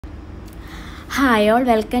Hi all,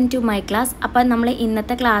 welcome to my class. അപ്പോൾ നമ്മൾ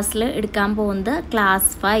ഇന്നത്തെ ക്ലാസ്സിൽ എടുക്കാൻ പോകുന്നത്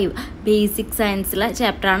ക്ലാസ് 5 ബേസിക് സയൻസിലെ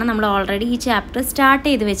ചാപ്റ്ററാണ്. നമ്മൾ ഓൾറെഡി ഈ ചാപ്റ്റർ സ്റ്റാർട്ട്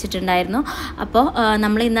ചെയ്ത് വെച്ചിട്ടുണ്ടായിരുന്നു. അപ്പോൾ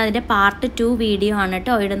നമ്മൾ ഇന്ന് അതിൻ്റെ പാർട്ട് 2 വീഡിയോ ആണ്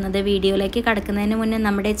കേട്ടോ ഇടുന്നത്. വീഡിയോയിലേക്ക് കടക്കുന്നതിന് മുന്നേ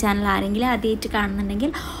നമ്മുടെ ചാനൽ ആരെങ്കിലും ആദ്യമായിട്ട്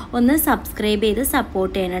കാണുന്നുണ്ടെങ്കിൽ ഒന്ന് സബ്സ്ക്രൈബ് ചെയ്ത്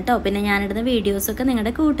സപ്പോർട്ട് ചെയ്യണം കേട്ടോ. പിന്നെ ഞാനിടുന്ന വീഡിയോസൊക്കെ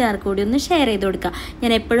നിങ്ങളുടെ കൂട്ടുകാർക്ക് കൂടി ഒന്ന് ഷെയർ ചെയ്ത് കൊടുക്കുക.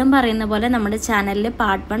 ഞാൻ എപ്പോഴും പറയുന്ന പോലെ നമ്മുടെ ചാനലിൽ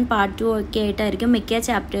പാർട്ട് 1 പാർട്ട് 2 ഒക്കെ ആയിട്ടായിരിക്കും മിക്ക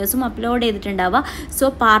ചാപ്റ്റേഴ്സും അപ്ലോഡ് ചെയ്തിട്ടുണ്ടാവുക. സോ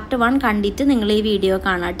പാർട്ട് 1 കണ്ടിട്ട് നിങ്ങൾ ഈ വീഡിയോ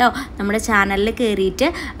കാണാം കേട്ടോ. നമ്മുടെ ചാനലിൽ കയറിയിട്ട്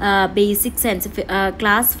basic science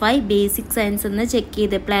class 5 basic science എന്ന് ചെക്ക്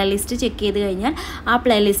ചെയ്ത് പ്ലേലിസ്റ്റ് ചെക്ക് ചെയ്ത് കഴിഞ്ഞാൽ ആ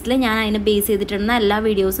പ്ലേലിസ്റ്റിൽ ഞാൻ അതിനെ ബേസ് ചെയ്തിട്ടുള്ള എല്ലാ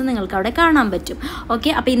വീഡിയോസും നിങ്ങൾക്ക് അവിടെ കാണാൻ പറ്റും. ഓക്കെ,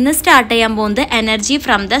 അപ്പോൾ ഇന്ന് സ്റ്റാർട്ട് ചെയ്യാൻ പോകുന്നത് എനർജി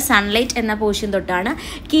ഫ്രം ദ സൺലൈറ്റ് എന്ന പോർഷൻ തൊട്ടാണ്.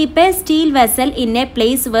 Keep A steel vessel in A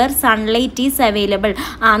place were sunlight is available.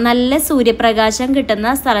 നല്ല സൂര്യപ്രകാശം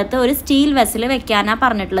കിട്ടുന്ന സ്ഥലത്ത് ഒരു സ്റ്റീൽ വെസൽ വെക്കാനാണ്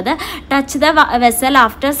പറഞ്ഞിട്ടുള്ളത്. Touch the vessel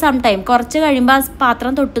after some time. കുറച്ച് കഴിയുമ്പോൾ ആ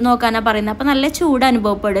പാത്രം തൊട്ട് നോക്കാനാണ് പറയുന്നത്. അപ്പോൾ നല്ല ചൂട്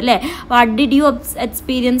അനുഭവപ്പെടും അല്ലേ. വാട്ട് ഡിഡ് യു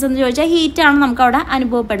എക്സ്പീരിയൻസ് എന്ന് ചോദിച്ചാൽ ഹീറ്റാണ് നമുക്ക് അവിടെ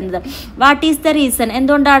അനുഭവപ്പെടുന്നത്. What is the reason?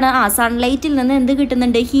 എന്തുകൊണ്ടാണ്? സൺലൈറ്റിൽ നിന്ന് എന്ത്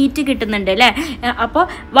കിട്ടുന്നുണ്ട്? ഹീറ്റ് കിട്ടുന്നുണ്ട് അല്ലേ. അപ്പോൾ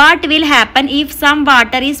what will happen if some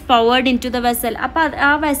water is powered in to the vessel. അപ്പോൾ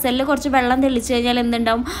ആ വെസലിൽ കുറച്ച് വെള്ളം തെളിച്ച് കഴിഞ്ഞാൽ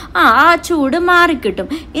എന്തുണ്ടാവും? ആ ചൂട് മാറിക്കിട്ടും.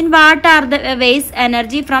 In what are the vase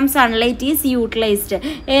energy from sunlight is utilised.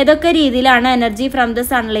 ഏതൊക്കെ രീതിയിലാണ് എനർജി ഫ്രം ദ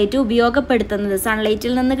സൺലൈറ്റ് ഉപയോഗപ്പെടുത്തുന്നത്?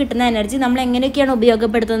 സൺലൈറ്റിൽ നിന്ന് കിട്ടുന്ന എനർജി നമ്മൾ എങ്ങനെയൊക്കെയാണ്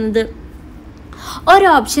ഉപയോഗപ്പെടുത്തുന്നത്? ഒരു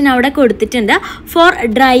ഓപ്ഷൻ അവിടെ കൊടുത്തിട്ടുണ്ട്. ഫോർ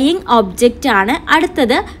ഡ്രൈയിങ് ഒബ്ജക്റ്റ് ആണ്.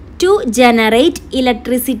 അടുത്തത് to generate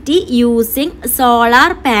electricity using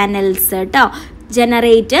solar panels കേട്ടോ.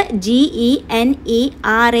 Generate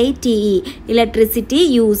GENERATE electricity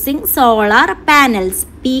using solar panels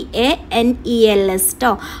PANELS ട്ടോ.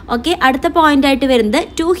 ഓക്കെ, അടുത്ത പോയിന്റ് ആയിട്ട് വരുന്നത്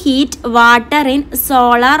to heat water in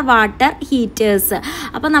solar water heaters.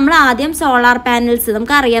 അപ്പോൾ നമ്മൾ ആദ്യം സോളാർ പാനൽസ്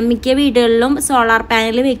നമുക്കറിയാം മിക്ക വീടുകളിലും സോളാർ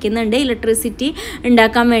പാനൽ വെക്കുന്നുണ്ട് ഇലക്ട്രിസിറ്റി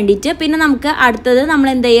ഉണ്ടാക്കാൻ വേണ്ടിയിട്ട്. പിന്നെ നമുക്ക് അടുത്തത് നമ്മൾ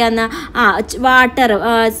എന്ത് ചെയ്യാന്ന് water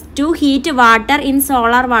to heat water in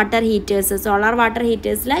solar water heaters. Solar water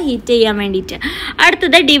ഹീറ്റേഴ്സിൽ heat ചെയ്യാൻ വേണ്ടിയിട്ട്.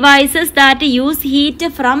 അടുത്തത് devices that use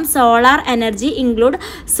heat from solar energy include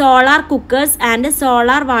solar cookers and solar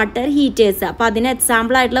water heaters. അപ്പോൾ അതിന്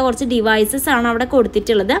എക്സാമ്പിൾ ആയിട്ടുള്ള കുറച്ച് ഡിവൈസസ് ആണ് അവിടെ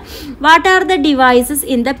കൊടുത്തിട്ടുള്ളത്. What are the devices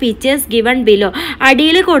in the pictures given below.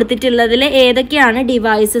 അടിയിൽ കൊടുത്തിട്ടുള്ളതിൽ ഏതൊക്കെയാണ്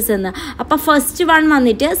ഡിവൈസസ് എന്ന്. അപ്പോൾ ഫസ്റ്റ് വൺ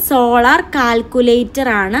വന്നിട്ട് സോളാർ കാൽക്കുലേറ്റർ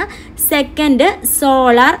ആണ്. സെക്കൻഡ്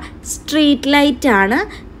സോളാർ സ്ട്രീറ്റ് ലൈറ്റ് ആണ്.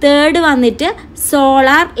 തേർഡ് വന്നിട്ട്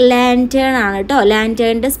സോളാർ ലാൻറ്റേൺ ആണ് കേട്ടോ.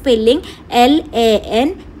 ലാൻറ്റേണിൻ്റെ സ്പെല്ലിംഗ്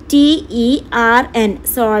LANTERN.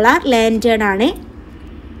 സോളാർ ലാൻറ്റേൺ ആണ്.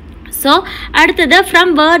 സോ അടുത്തത് from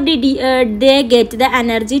where did they get the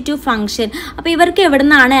energy to function. അപ്പോൾ ഇവർക്ക് എവിടെ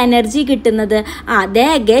നിന്നാണ് എനർജി കിട്ടുന്നത്? They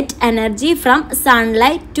get energy from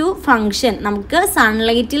sunlight to function. നമുക്ക്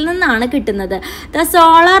സൺലൈറ്റിൽ നിന്നാണ് കിട്ടുന്നത്. The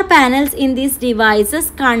solar panels in these devices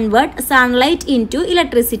convert sunlight in to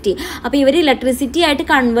electricity. അപ്പോൾ ഇവർ ഇലക്ട്രിസിറ്റി ആയിട്ട്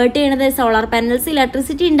കൺവേർട്ട് ചെയ്യണത് സോളാർ പാനൽസ്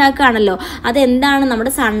ഇലക്ട്രിസിറ്റി ഉണ്ടാക്കുകയാണല്ലോ. അതെന്താണ്?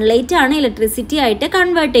 നമ്മുടെ സൺലൈറ്റ് ആണ് ഇലക്ട്രിസിറ്റി ആയിട്ട്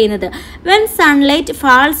കൺവേർട്ട് ചെയ്യുന്നത്. When sunlight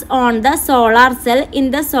false on the solar cell in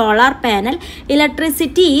the solar panel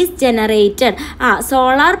electricity is generated.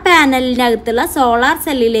 Solar പാനലിനകത്തുള്ള solar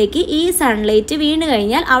സെല്ലിലേക്ക് ഈ സൺലൈറ്റ് വീണ്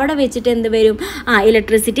കഴിഞ്ഞാൽ അവിടെ വെച്ചിട്ട് എന്ത് വരും?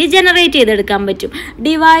 ഇലക്ട്രിസിറ്റി ജനറേറ്റ് ചെയ്തെടുക്കാൻ പറ്റും.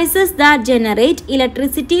 Devices that generate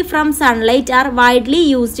electricity from sunlight are widely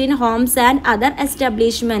used in Holmes and other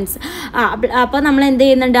establishments. അപ്പോൾ നമ്മൾ എന്ത്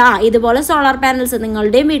ചെയ്യുന്നുണ്ട്? ഇതുപോലെ സോളാർ പാനൽസ്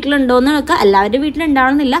നിങ്ങളുടെയും വീട്ടിലുണ്ടോയെന്നൊക്കെ എല്ലാവരുടെ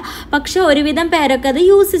വീട്ടിലുണ്ടാവണമെന്നില്ല, പക്ഷെ ഒരുവിധം പേരൊക്കെ അത്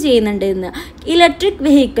യൂസ് ചെയ്യുന്നുണ്ട് ഇന്ന്. ഇലക്ട്രിക്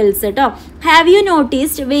വെഹിക്കിൾസ് കേട്ടോ. Have you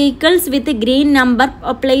noticed vehicles with green number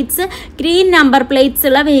plates? Green number plates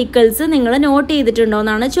ഉള്ള വെഹിക്കിൾസ് നിങ്ങൾ നോട്ട് ചെയ്തിട്ടുണ്ടോ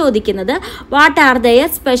എന്നാണ് ചോദിക്കുന്നത്. What are there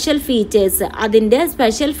special features? അതിൻ്റെ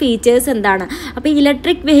സ്പെഷ്യൽ ഫീച്ചേഴ്സ് എന്താണ്? അപ്പോൾ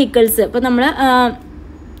ഇലക്ട്രിക് വെഹിക്കിൾസ് ഇപ്പോൾ നമ്മൾ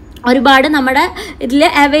ഒരുപാട് നമ്മുടെ ഇതിൽ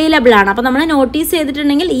അവൈലബിൾ ആണ്. അപ്പോൾ നമ്മൾ നോട്ടീസ്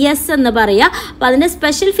ചെയ്തിട്ടുണ്ടെങ്കിൽ യെസ് എന്ന് പറയുക. അപ്പോൾ അതിൻ്റെ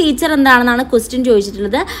സ്പെഷ്യൽ ഫീച്ചർ എന്താണെന്നാണ് ക്വസ്റ്റ്യൻ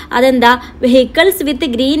ചോദിച്ചിട്ടുള്ളത്. അതെന്താ? Vehicles with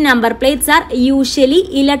green number plates are usually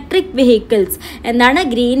electric vehicles. എന്താണ്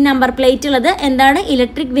ഗ്രീൻ നമ്പർ പ്ലേറ്റ് ഉള്ളത്? എന്താണ്?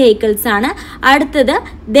 ഇലക്ട്രിക് വെഹിക്കിൾസ് ആണ്. അടുത്തത്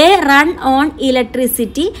ദേ run on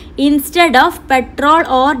electricity instead of petrol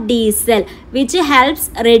or diesel which helps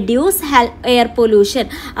reduce air pollution.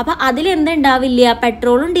 അപ്പോൾ അതിലെന്തുണ്ടാവില്ല?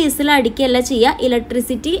 പെട്രോളും ഡീസലും അടിക്കുകയല്ല ചെയ്യുക,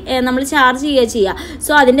 ഇലക്ട്രിസിറ്റി നമ്മൾ ചാർജ് ചെയ്യുക.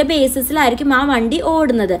 സോ അതിൻ്റെ ബേസിസിലായിരിക്കും ആ വണ്ടി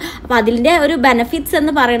ഓടുന്നത്. അപ്പോൾ അതിൻ്റെ ഒരു ബെനഫിറ്റ്സ്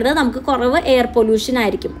എന്ന് പറയുന്നത് നമുക്ക് കുറവ് എയർ പൊല്യൂഷൻ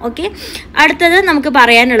ആയിരിക്കും. ഓക്കെ, അടുത്തത് നമുക്ക്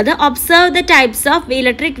പറയാനുള്ളത് observe the types of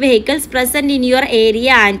electric vehicles present in your area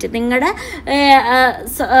and. നിങ്ങളുടെ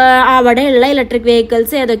അവിടെയുള്ള ഇലക്ട്രിക്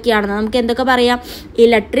വെഹിക്കിൾസ് ഏതൊക്കെയാണെന്ന് നമുക്ക് എന്തൊക്കെ പറയാം?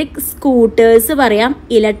 ഇലക്ട്രിക് സ്കൂട്ടേഴ്സ് പറയാം,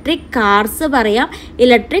 ഇലക്ട്രിക് കാർസ് കാർസ് പറയാം,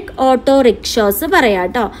 ഇലക്ട്രിക് ഓട്ടോറിക്ഷോസ് പറയാം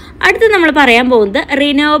കേട്ടോ. അടുത്ത് നമ്മൾ പറയാൻ പോകുന്നത്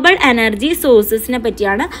റിന്യൂവബിൾ എനർജി സോഴ്സസിനെ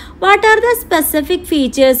പറ്റിയാണ്. What are the specific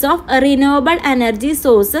features of renewable energy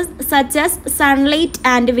sources such as sunlight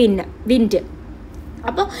and wind?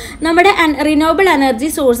 അപ്പോൾ നമ്മുടെ റിന്യൂവബിൾ എനർജി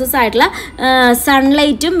സോഴ്സസ് ആയിട്ടുള്ള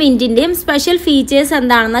സൺലൈറ്റും വിൻഡിൻ്റെയും സ്പെഷ്യൽ ഫീച്ചേഴ്സ്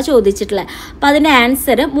എന്താണെന്നാണ് ചോദിച്ചിട്ടുള്ളത്. അപ്പോൾ അതിൻ്റെ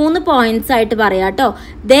ആൻസർ 3 പോയിന്റ്സ് ആയിട്ട് പറയാം കേട്ടോ.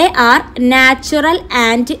 They are natural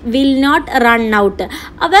and will not run out.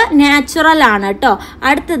 അവ നാച്ചുറൽ ആണ് കേട്ടോ.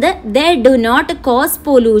 അടുത്തത് they do not cos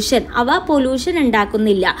pollution. അവ പൊല്യൂഷൻ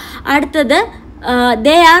ഉണ്ടാക്കുന്നില്ല. അടുത്തത്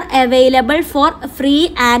they are available for free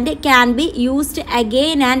and can be used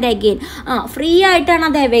again and again. Free ആയിട്ടാണ്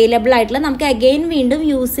അത് അവൈലബിൾ ആയിട്ടുള്ളത്, നമുക്ക് അഗെയിൻ വീണ്ടും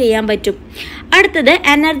യൂസ് ചെയ്യാൻ പറ്റും. അടുത്തത്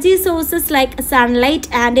energy sources like sunlight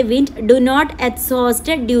and wind do not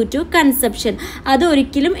exhaust due to consumption. അത്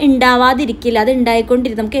ഒരിക്കലും ഉണ്ടാവാതിരിക്കില്ല, അത്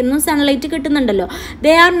ഉണ്ടായിക്കൊണ്ടിരിക്കും. നമുക്ക് എന്നും sunlight കിട്ടുന്നുണ്ടല്ലോ.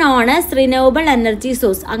 They are known as renewable energy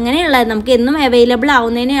source. അങ്ങനെയുള്ളത് നമുക്ക് എന്നും അവൈലബിൾ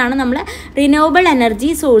ആവുന്നതിനെയാണ് നമ്മൾ റിന്യൂവബിൾ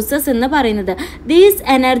എനർജി സോഴ്സസ് എന്ന് പറയുന്നത്. These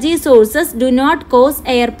energy sources do not cos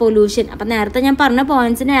air pollution. അപ്പം നേരത്തെ ഞാൻ പറഞ്ഞ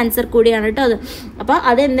പോയിന്റ്സിന് ആൻസർ കൂടിയാണ് കേട്ടോ അത്. അപ്പോൾ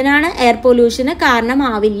അതെന്തിനാണ് എയർ പൊല്യൂഷന്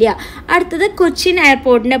കാരണമാവില്ല. അടുത്തത് കൊച്ചിൻ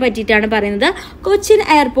എയർപോർട്ടിനെ പറ്റിയിട്ടാണ് പറയുന്നത്. Cochin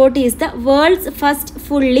airport is the world's first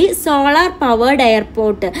fully solar powered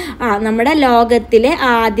airport. നമ്മുടെ ലോകത്തിലെ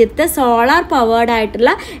ആദ്യത്തെ സോളാർ പവേർഡ്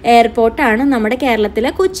ആയിട്ടുള്ള എയർപോർട്ടാണ് നമ്മുടെ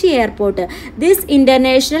കേരളത്തിലെ Kochi airport. This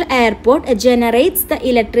international airport generates the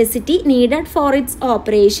electricity needed for it's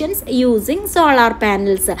operations using solar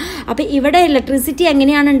panels. അപ്പോൾ ഇവിടെ ഇലക്ട്രിസിറ്റി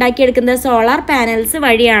എങ്ങനെയാണ് ഉണ്ടാക്കിയെടുക്കുന്നത്? സോളാർ പാനൽസ്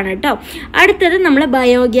വഴിയാണ് കേട്ടോ. അടുത്തത് നമ്മൾ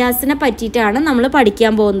ബയോഗ്യാസിനെ പറ്റിയിട്ടാണ് നമ്മൾ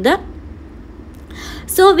പഠിക്കാൻ പോകുന്നത്.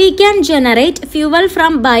 So we can generate fuel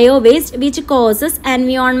from bio waste which causes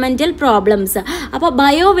environmental problems. അപ്പോൾ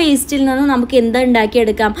ബയോ വേസ്റ്റിൽ നിന്ന് നമുക്ക് എന്താ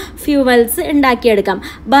ഉണ്ടാക്കിയെടുക്കാം? ഫ്യൂവൽസ് ഉണ്ടാക്കിയെടുക്കാം.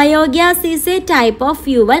 Biogas is A type of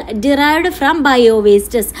fuel derived from bio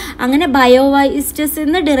wastes. അങ്ങനെ ബയോ വേസ്റ്റസിൽ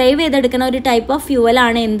നിന്ന് ഡിറൈവ് ചെയ്തെടുക്കുന്ന ഒരു ടൈപ്പ് ഓഫ്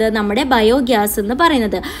ഫ്യൂവലാണ് എന്ത്? നമ്മുടെ ബയോഗ്യാസ് എന്ന്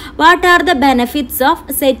പറയുന്നത്. What are the benefits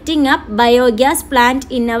of setting up biogas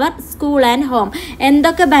plant in our school and home?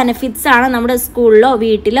 എന്തൊക്കെ ബെനിഫിറ്റ്സ് ആണ് നമ്മുടെ സ്കൂളിലോ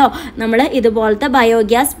വീട്ടിലോ നമ്മൾ ഇതുപോലത്തെ ബയോഗ്യാസ്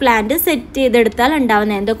പ്ലാന്റ് സെറ്റ് ചെയ്തെടുത്താൽ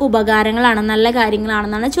ഉണ്ടാവുന്നത്? എന്തൊക്കെ ഉപകാരങ്ങളാണ്, നല്ല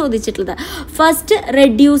കാര്യങ്ങളാണെന്നാണ് ചോദിച്ചിട്ടുള്ളത്. ഫസ്റ്റ്,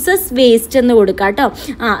 റെഡ്യൂസസ് വേസ്റ്റ് എന്ന് കൊടുക്കാം കേട്ടോ.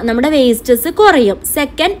 നമ്മുടെ വേസ്റ്റസ് കുറയും.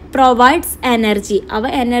 Second, provides energy. അവ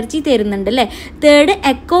എനർജി തരുന്നുണ്ട് അല്ലേ. Third,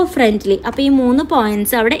 eco friendly. അപ്പോൾ ഈ 3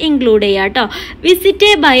 പോയിന്റ്സ് അവിടെ ഇൻക്ലൂഡ് ചെയ്യാം കേട്ടോ. Visit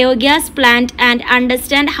A biogas plant and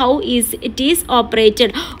understand how it is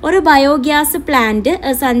operated. ഒരു ബയോഗ്യാസ് പ്ലാന്റ്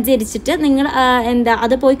സഞ്ചരിച്ചിട്ട് നിങ്ങൾ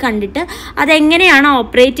അത് പോയി കണ്ടിട്ട് അതെങ്ങനെയാണ്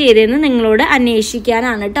ഓപ്പറേറ്റ് ചെയ്തതെന്ന് നിങ്ങളോട് അന്വേഷിക്കാനാണ്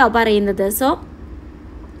കേട്ടോ പറയുന്നത്. സോ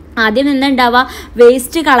ആദ്യം എന്തുണ്ടാവുക?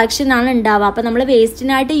 വേസ്റ്റ് കളക്ഷനാണ് ഉണ്ടാവുക. അപ്പോൾ നമ്മൾ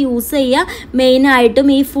വേസ്റ്റിനായിട്ട് യൂസ് ചെയ്യുക മെയിനായിട്ടും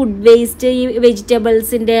ഈ ഫുഡ് വേസ്റ്റ്, ഈ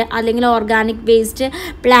വെജിറ്റബിൾസിൻ്റെ അല്ലെങ്കിൽ ഓർഗാനിക് വേസ്റ്റ്,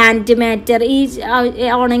 പ്ലാന്റ് മാറ്റർ, ഈ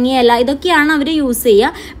ഉണങ്ങിയ ഇല, ഇതൊക്കെയാണ് അവർ യൂസ്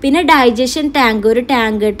ചെയ്യുക. പിന്നെ ഡൈജഷൻ ടാങ്ക്, ഒരു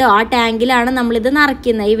ടാങ്ക് കേട്ടോ. ആ ടാങ്കിലാണ് നമ്മളിത്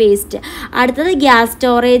നിറയ്ക്കുന്നത് ഈ വേസ്റ്റ്. അടുത്തത് ഗ്യാസ്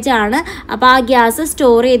സ്റ്റോറേജ് ആണ്. അപ്പോൾ ആ ഗ്യാസ്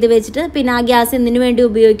സ്റ്റോർ ചെയ്ത് വെച്ചിട്ട് പിന്നെ ആ ഗ്യാസ് എന്തിനു വേണ്ടി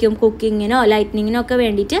ഉപയോഗിക്കും? കുക്കിങ്ങിനോ ലൈറ്റ്നിങ്ങിനോ ഒക്കെ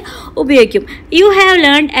വേണ്ടിയിട്ട് ഉപയോഗിക്കും. You have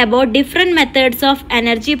learned about different methods of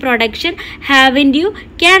energy production, haven't you?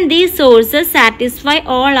 Can these sources satisfy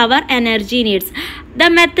all our energy needs? The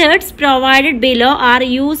methods provided below are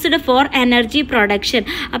used for energy production.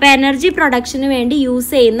 അപ്പോൾ എനർജി പ്രൊഡക്ഷന് വേണ്ടി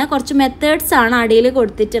use ചെയ്യുന്ന കുറച്ച് methods ആണ് അടിയിൽ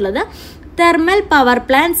കൊടുത്തിട്ടുള്ളത്. Thermal power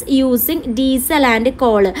plants using diesel and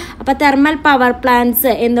call. അപ്പോൾ thermal power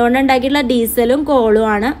plants എന്തുകൊണ്ട് ഉണ്ടാക്കിയിട്ടുള്ള? ഡീസലും കോളും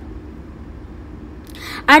ആണ്.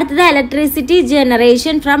 അടുത്തത് electricity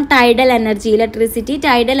generation from tidal energy. Electricity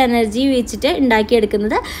tidal energy വെച്ചിട്ട്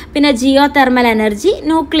ഉണ്ടാക്കിയെടുക്കുന്നത്. പിന്നെ Jio thermal energy,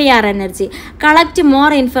 nuclear energy. Collect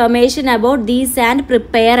more information about these and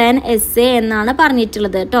prepare an essay എന്നാണ്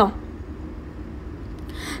പറഞ്ഞിട്ടുള്ളത് കേട്ടോ.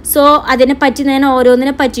 സോ അതിനെ പറ്റി ഞാൻ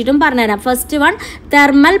ഓരോന്നിനെ പറ്റിയിട്ടും പറഞ്ഞുതരാം. First one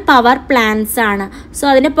thermal power plants ആണ്. സോ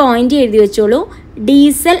അതിൻ്റെ പോയിന്റ് എഴുതി വെച്ചോളൂ.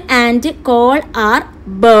 Diesel and call R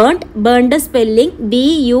burned spelling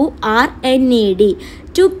BURNED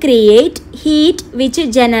to create heat which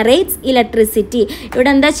generates electricity. ഇവിടെ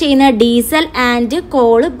എന്താ ചെയ്യുന്നത്? ഡീസൽ ആൻഡ്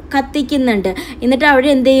കോള് കത്തിക്കുന്നുണ്ട്, എന്നിട്ട് അവിടെ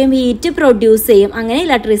എന്ത് ചെയ്യും? ഹീറ്റ് പ്രൊഡ്യൂസ് ചെയ്യും, അങ്ങനെ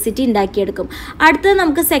ഇലക്ട്രിസിറ്റി ഉണ്ടാക്കിയെടുക്കും. അടുത്തത്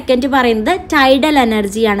നമുക്ക് സെക്കൻഡ് പറയുന്നത് ടൈഡൽ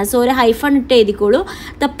എനർജിയാണ്. സോ ഒരു ഹൈഫൺ ഇട്ട് എഴുതിക്കോളൂ.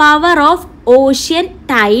 The power of ocean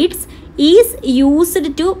tides is used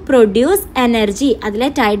to produce energy. അതിലെ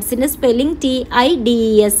ടൈഡ്സിൻ്റെ സ്പെല്ലിംഗ്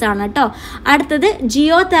TIDES ആണ് കേട്ടോ. അടുത്തത്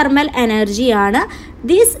ജിയോ തെർമൽ എനർജിയാണ്.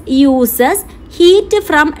 This uses heat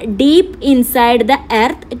from deep inside the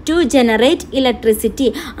earth to generate electricity.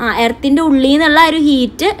 എർത്തിൻ്റെ ഉള്ളിൽ നിന്നുള്ള ഒരു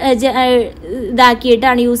ഹീറ്റ്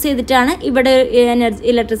ഇതാക്കിയിട്ടാണ് യൂസ് ചെയ്തിട്ടാണ് ഇവിടെ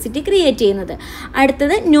ഇലക്ട്രിസിറ്റി ക്രിയേറ്റ് ചെയ്യുന്നത്.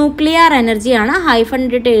 അടുത്തത് ന്യൂക്ലിയർ എനർജിയാണ്. ഹൈഫൺ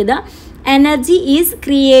ഇട്ടിട്ട് എഴുതുക. Energy is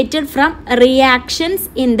created from reactions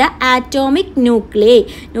in the atomic nuclei.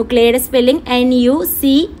 Nuclei spelling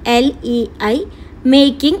NUCLEI,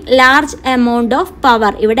 making large amount of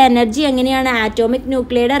power. ഇവിടെ എനർജി എങ്ങനെയാണ് ആറ്റോമിക്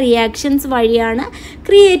ന്യൂക്ലിയയുടെ റിയാക്ഷൻസ് വഴിയാണ്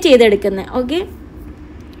ക്രിയേറ്റ് ചെയ്തെടുക്കുന്നത്. ഓക്കെ,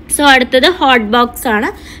 സോ അടുത്തത് ഹോട്ട് ബോക്സ് ആണ്.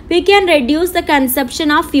 We can reduce the consumption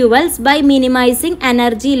of fuels by minimising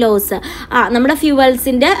energy loss. നമ്മുടെ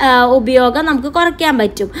ഫ്യൂവൽസിൻ്റെ ഉപയോഗം നമുക്ക് കുറയ്ക്കാൻ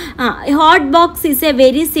പറ്റും. Hot box is A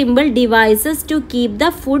very simple devices to keep the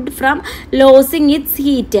food from losing it's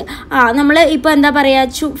heat. നമ്മൾ ഇപ്പോൾ എന്താ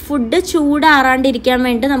പറയുക, ഫുഡ് ചൂടാറാണ്ടിരിക്കാൻ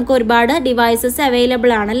വേണ്ടി നമുക്ക് ഒരുപാട് ഡിവൈസസ്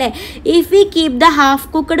അവൈലബിൾ ആണ് അല്ലേ. If we keep the half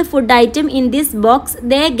cooked food item in this box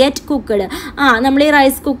they get cooked. നമ്മൾ ഈ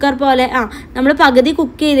റൈസ് കുക്കർ പോലെ നമ്മൾ പകുതി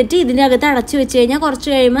കുക്ക് ചെയ്ത് ഇതിൻ്റെ അകത്ത് അടച്ചു വെച്ച് കഴിഞ്ഞാൽ കുറച്ച്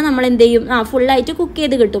കഴിയുമ്പോൾ നമ്മൾ എന്ത് ചെയ്യും, ഫുള്ളായിട്ട് കുക്ക്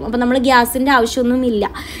ചെയ്ത് കിട്ടും. അപ്പോൾ നമ്മൾ ഗ്യാസിൻ്റെ ആവശ്യമൊന്നും ഇല്ല.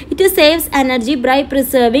 It saves energy by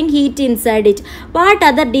preserving heat inside it. What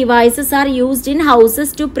other devices are used in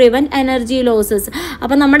houses to prevent energy losses.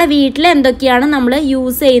 അപ്പോൾ നമ്മുടെ വീട്ടിൽ എന്തൊക്കെയാണ് നമ്മൾ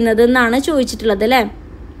യൂസ് ചെയ്യുന്നത് എന്നാണ് ചോദിച്ചിട്ടുള്ളത് അല്ലേ.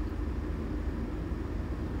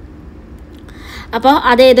 അപ്പോൾ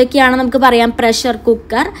അത് ഏതൊക്കെയാണ് നമുക്ക് പറയാം. പ്രഷർ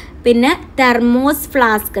കുക്കർ, പിന്നെ thermos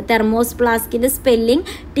flask. Thermos ഫ്ലാസ്കിൻ്റെ spelling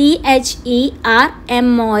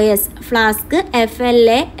THERMOS, flask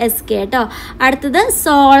FLASK കേട്ടോ. അടുത്തത്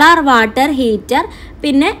സോളാർ വാട്ടർ ഹീറ്റർ,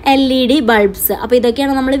 പിന്നെ LED ബൾബ്സ്. അപ്പോൾ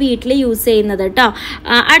ഇതൊക്കെയാണ് നമ്മൾ വീട്ടിൽ യൂസ് ചെയ്യുന്നത് കേട്ടോ.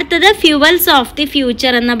 അടുത്തത് ഫ്യൂവൽസ് ഓഫ് ദി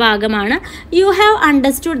ഫ്യൂച്ചർ എന്ന ഭാഗമാണ്. You have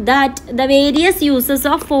understood that the various uses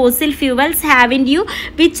of fossil fuels have in you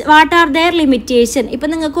what are there limitation.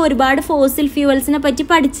 ഇപ്പം നിങ്ങൾക്ക് ഒരുപാട് ഫോസിൽ ഫ്യൂവൽസിനെ പറ്റി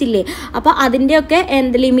പഠിച്ചില്ലേ. അപ്പോൾ അതിൻ്റെയൊക്കെ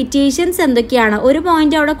ലിമിറ്റേഷൻസ് എന്തൊക്കെയാണ് ഒരു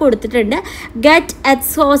പോയിന്റ് അവിടെ കൊടുത്തിട്ടുണ്ട്. ഗെറ്റ്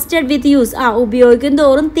എക്സോസ്റ്റഡ് വിത്ത് യൂസ്, ഉപയോഗിക്കും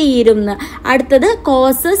തോറും തീരുന്നു. അടുത്തത്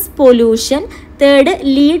causes pollution. Third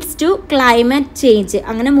leads to climate change.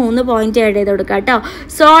 അങ്ങനെ 3 പോയിന്റ് ആഡ് ചെയ്ത് കൊടുക്കുക കേട്ടോ.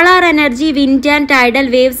 Solar energy, wind and tidal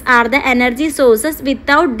waves are the energy sources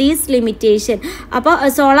without these limitation. അപ്പോൾ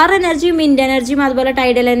സോളാർ എനർജിയും വിൻഡ് എനർജിയും അതുപോലെ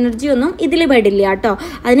ടൈഡൽ എനർജിയും ഒന്നും ഇതിൽ പെടില്ല കേട്ടോ.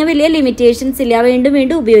 അതിന് വലിയ ലിമിറ്റേഷൻസ് ഇല്ല, വീണ്ടും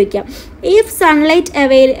വീണ്ടും ഉപയോഗിക്കാം. If sunlight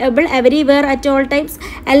available everywhere at all times,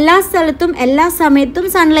 എല്ലാ സ്ഥലത്തും എല്ലാ സമയത്തും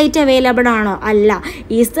സൺലൈറ്റ് അവൈലബിൾ ആണോ? അല്ല.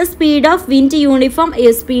 Is the speed of wind uniform,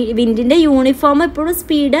 വിൻഡിൻ്റെ uniform എപ്പോഴും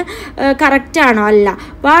സ്പീഡ് കറക്റ്റ് ആണോ? അല്ല.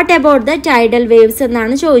 What about the tidal waves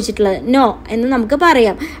എന്നാണ് ചോദിച്ചിട്ടുള്ളത്. നോ എന്ന് നമുക്ക്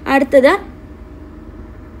പറയാം. അടുത്തത്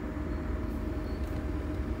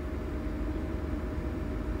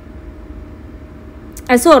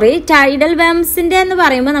ടൈഡൽ വേവ്സിൻ്റെ എന്ന്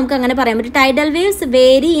പറയുമ്പോൾ നമുക്ക് അങ്ങനെ പറയാൻ പറ്റും. Tidal waves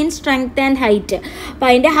vary in strength and height. അപ്പോൾ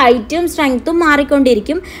അതിൻ്റെ ഹൈറ്റും സ്ട്രെങ്ത്തും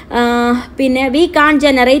മാറിക്കൊണ്ടിരിക്കും. പിന്നെ V can't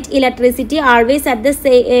generate electricity always at the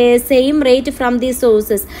same rate from the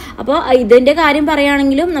sources. അപ്പോൾ ഇതിൻ്റെ കാര്യം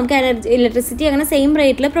പറയുകയാണെങ്കിലും നമുക്ക് ഇലക്ട്രിസിറ്റി അങ്ങനെ സെയിം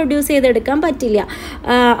റേറ്റിൽ പ്രൊഡ്യൂസ് ചെയ്തെടുക്കാൻ പറ്റില്ല.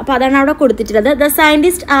 അപ്പോൾ അതാണ് അവിടെ കൊടുത്തിട്ടുള്ളത്. The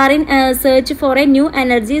scientist are in search for A new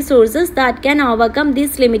energy sources that can overcome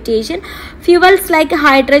this limitation. Fuels like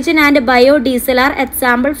hydrogen and biodiesel R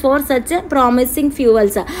example for such promising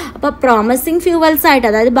fuels. അപ്പോൾ പ്രോമിസിങ് ഫ്യൂവൽസ് ആയിട്ട്,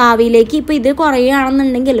 അതായത് ഭാവിയിലേക്ക് ഇപ്പോൾ ഇത്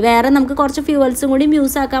കുറയുകയാണെന്നുണ്ടെങ്കിൽ വേറെ നമുക്ക് കുറച്ച് ഫ്യൂവൽസും കൂടി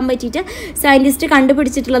യൂസ് ആക്കാൻ പറ്റിയിട്ട് സയൻറ്റിസ്റ്റ്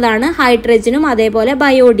കണ്ടുപിടിച്ചിട്ടുള്ളതാണ് ഹൈഡ്രജനും അതേപോലെ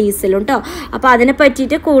ബയോഡീസലും കേട്ടോ. അപ്പോൾ അതിനെ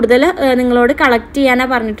പറ്റിയിട്ട് കൂടുതൽ നിങ്ങളോട് കളക്ട്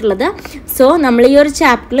ചെയ്യാനാണ് പറഞ്ഞിട്ടുള്ളത്. സോ നമ്മൾ ഈ ഒരു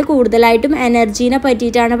ചാപ്റ്ററിൽ കൂടുതലായിട്ടും എനർജീനെ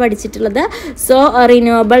പറ്റിയിട്ടാണ് പഠിച്ചിട്ടുള്ളത്. So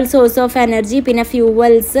renewable source of energy, പിന്നെ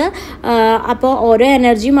ഫ്യൂവൽസ്. അപ്പോൾ ഓരോ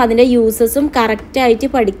എനർജിയും അതിൻ്റെ യൂസസും കറക്റ്റായിട്ട്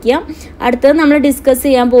പഠിക്കുക. അടുത്തത് നമ്മൾ ഡിസ്കസ്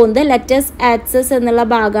ചെയ്യാൻ പോകുന്നത് ലെറ്റസ് ആക്സസ് എന്നുള്ള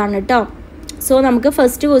ഭാഗമാണ് കേട്ടോ. സോ നമുക്ക്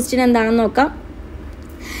ഫസ്റ്റ് ക്വസ്റ്റ്യൻ എന്താണെന്ന് നോക്കാം.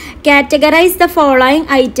 Categorize the following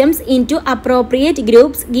items into appropriate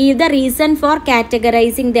groups. Give the reason for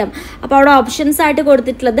categorizing them. അപ്പോൾ അവിടെ ഓപ്ഷൻസ് ആയിട്ട്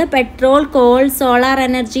കൊടുത്തിട്ടുള്ളത് petrol, call, solar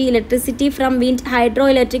energy, electricity from wind, hydro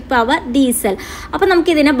electric power, diesel. അപ്പോൾ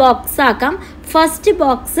നമുക്കിതിനെ ബോക്സ് ആക്കാം. ഫസ്റ്റ്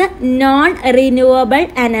ബോക്സ് നോൺ റിന്യൂവബിൾ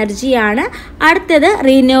എനർജിയാണ്. അടുത്തത്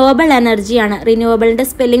റിന്യൂവബിൾ എനർജിയാണ്. റിന്യൂവബിളിൻ്റെ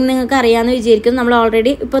സ്പെല്ലിംഗ് നിങ്ങൾക്ക് അറിയാമെന്ന് വിചാരിക്കുന്നു, നമ്മൾ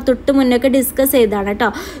ഓൾറെഡി ഇപ്പോൾ തൊട്ട് മുന്നൊക്കെ ഡിസ്കസ് ചെയ്തതാണ് കേട്ടോ.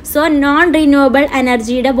 സോ നോൺ റിന്യൂവബിൾ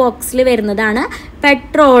എനർജിയുടെ ബോക്സിൽ വരുന്നതാണ്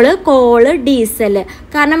പെട്രോള്, കോള്, ഡീസൽ.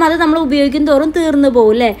 കാരണം അത് നമ്മൾ ഉപയോഗിക്കും തോറും തീർന്നു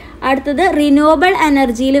പോകും അല്ലേ. അടുത്തത് റിന്യൂവബിൾ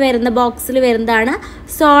എനർജിയിൽ വരുന്ന ബോക്സിൽ വരുന്നതാണ്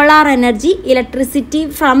solar energy, electricity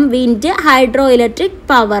from wind, hydro electric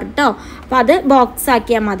power കേട്ടോ. അപ്പോൾ അത് ബോക്സ്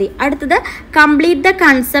ആക്കിയാൽ മതി. അടുത്തത് complete the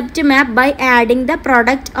concept map by adding the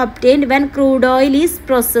product obtained when crude oil is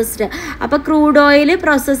processed. അപ്പോൾ ക്രൂഡ് ഓയിൽ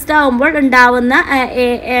പ്രോസസ്ഡ് ആകുമ്പോൾ ഉണ്ടാവുന്ന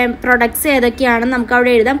പ്രൊഡക്ട്സ് ഏതൊക്കെയാണെന്ന് നമുക്ക്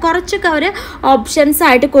അവിടെ എഴുതാം. കുറച്ചൊക്കെ അവർ ഓപ്ഷൻസ്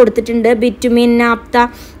ആയിട്ട് കൊടുത്തിട്ടുണ്ട്. ബിറ്റുമിൻ, നാപ്ത,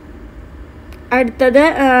 അടുത്തത്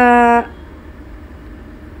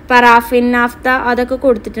paraffin naphtha അതൊക്കെ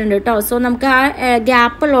കൊടുത്തിട്ടുണ്ട് കേട്ടോ. സോ നമുക്ക് ആ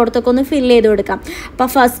ഗ്യാപ്പ് ഉള്ളിടത്തൊക്കെ ഒന്ന് ഫില്ല് ചെയ്ത് കൊടുക്കാം. അപ്പോൾ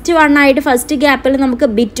ഫസ്റ്റ് ഗ്യാപ്പിൽ നമുക്ക്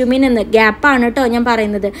ബിറ്റുമിൻ എന്ന് ഗ്യാപ്പാണ് കേട്ടോ ഞാൻ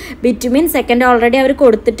പറയുന്നത്. ബിറ്റുമിൻ സെക്കൻഡ് ഓൾറെഡി അവർ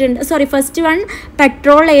കൊടുത്തിട്ടുണ്ട്. ഫസ്റ്റ് വൺ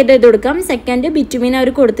പെട്രോൾ ചെയ്ത് കൊടുക്കാം, സെക്കൻഡ് ബിറ്റുമിൻ അവർ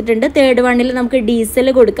കൊടുത്തിട്ടുണ്ട്, തേർഡ് വണ്ണിൽ നമുക്ക് ഡീസൽ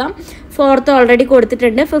കൊടുക്കാം, ഫോർത്ത് ഓൾറെഡി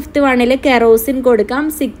കൊടുത്തിട്ടുണ്ട്, ഫിഫ്ത്ത് വണ്ണിൽ കെറോസിൻ കൊടുക്കാം,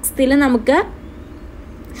 സിക്സ്ത്തിൽ നമുക്ക്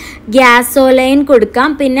ഗ്യാസോലൈൻ കൊടുക്കാം,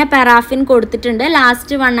 പിന്നെ പാരാഫിൻ കൊടുത്തിട്ടുണ്ട്,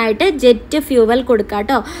 ലാസ്റ്റ് വണ്ണായിട്ട് ജെറ്റ് ഫ്യൂവൽ കൊടുക്കാം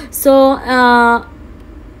കേട്ടോ. സോ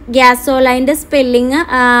ഗ്യാസോലൈൻ്റെ സ്പെല്ലിങ്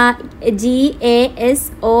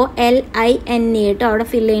GASOLINE കേട്ടോ അവിടെ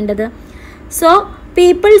ഫില്ല് ചെയ്യേണ്ടത്. So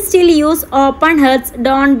people still use open hearths,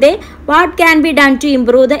 don't they? What can be done to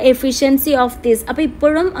improve the efficiency of this? അപ്പോൾ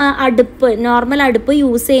ഇപ്പോഴും നോർമൽ അടുപ്പ്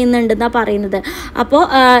യൂസ് ചെയ്യുന്നുണ്ടെന്നാണ് പറയുന്നത്. അപ്പോൾ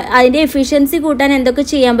അതിൻ്റെ എഫിഷ്യൻസി കൂട്ടാൻ എന്തൊക്കെ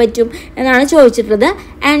ചെയ്യാൻ പറ്റും എന്നാണ് ചോദിച്ചിട്ടുള്ളത്.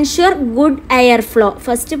 Ensure good air flow,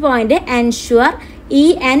 first point ensure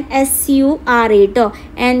ENSUR കേട്ടോ,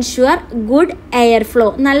 എൻഷുർ ഗുഡ് എയർ ഫ്ലോ,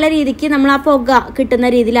 നല്ല രീതിക്ക് നമ്മൾ ആ പുക കിട്ടുന്ന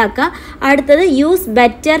രീതിയിലാക്കുക. അടുത്തത് യൂസ്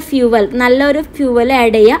ബെറ്റർ ഫ്യൂവൽ, നല്ലൊരു ഫ്യൂവൽ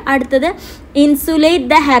ആഡ് ചെയ്യുക. അടുത്തത് ഇൻസുലേറ്റ്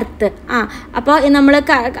ദ ഹെർത്ത്. അപ്പോൾ നമ്മൾ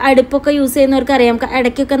അടുപ്പൊക്കെ യൂസ് ചെയ്യുന്നവർക്ക് അറിയാം,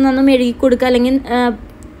 ഇടയ്ക്കൊക്കെ ഒന്ന് മെഴുകി കൊടുക്കുക, അല്ലെങ്കിൽ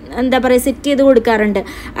എന്താ പറയുക സെറ്റ് ചെയ്ത് കൊടുക്കാറുണ്ട്.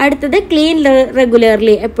 അടുത്തത് ക്ലീൻ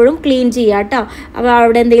റെഗുലർലി, എപ്പോഴും ക്ലീൻ ചെയ്യുക കേട്ടോ. അപ്പോൾ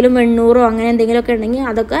അവിടെ എന്തെങ്കിലും വെണ്ണൂറോ അങ്ങനെ എന്തെങ്കിലുമൊക്കെ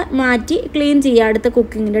ഉണ്ടെങ്കിൽ അതൊക്കെ മാറ്റി ക്ലീൻ ചെയ്യുക അടുത്ത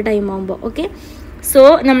കുക്കിങ്ങിൻ്റെ ടൈം ആകുമ്പോൾ. ഓക്കെ, സോ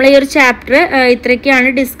നമ്മൾ ഈ ഒരു ചാപ്റ്റർ ഇത്രയൊക്കെയാണ്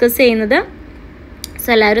ഡിസ്കസ് ചെയ്യുന്നത്. സോ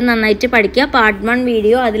എല്ലാവരും നന്നായിട്ട് പഠിക്കുക. പാർട്ട് 1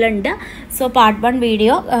 വീഡിയോ അതിലുണ്ട്. സോ പാർട്ട് 1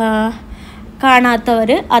 വീഡിയോ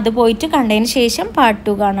കാണാത്തവർ അത് പോയിട്ട് കണ്ടതിന് ശേഷം പാർട്ട്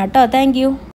 2 കാണാം കേട്ടോ. Thank you.